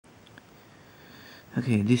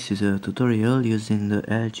Okay, this is a tutorial using the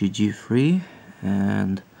LG G3,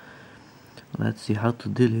 and let's see how to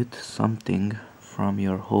delete something from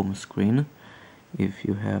your home screen. If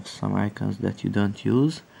you have some icons that you don't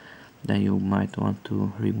use, then you might want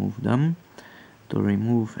to remove them. To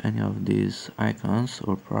remove any of these icons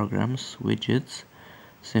or programs, widgets,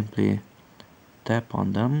 simply tap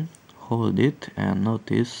on them, hold it, and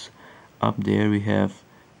notice up there we have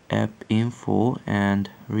app info and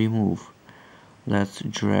remove. Let's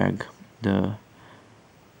drag the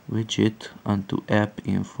widget onto app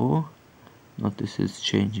info. Notice it's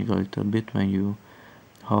changing a little bit when you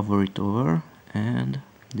hover it over, and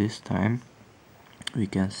this time we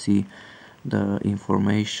can see the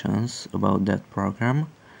informations about that program.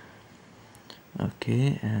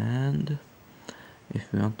 Okay, and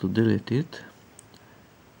if we want to delete it,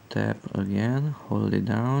 tap again, hold it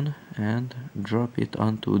down and drop it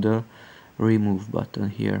onto the remove button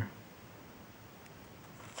here.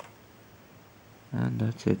 And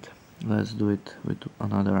that's it. Let's do it with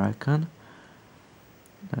another icon.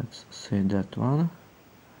 Let's say that one.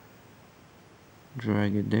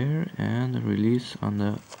 Drag it there and release on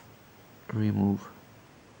the remove.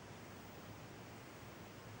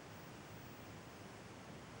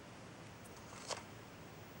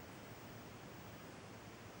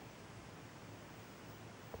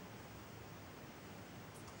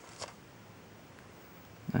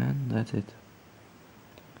 And that's it.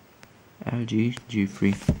 LG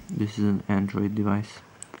G3. This is an Android device.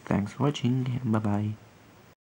 Thanks for watching. Bye bye.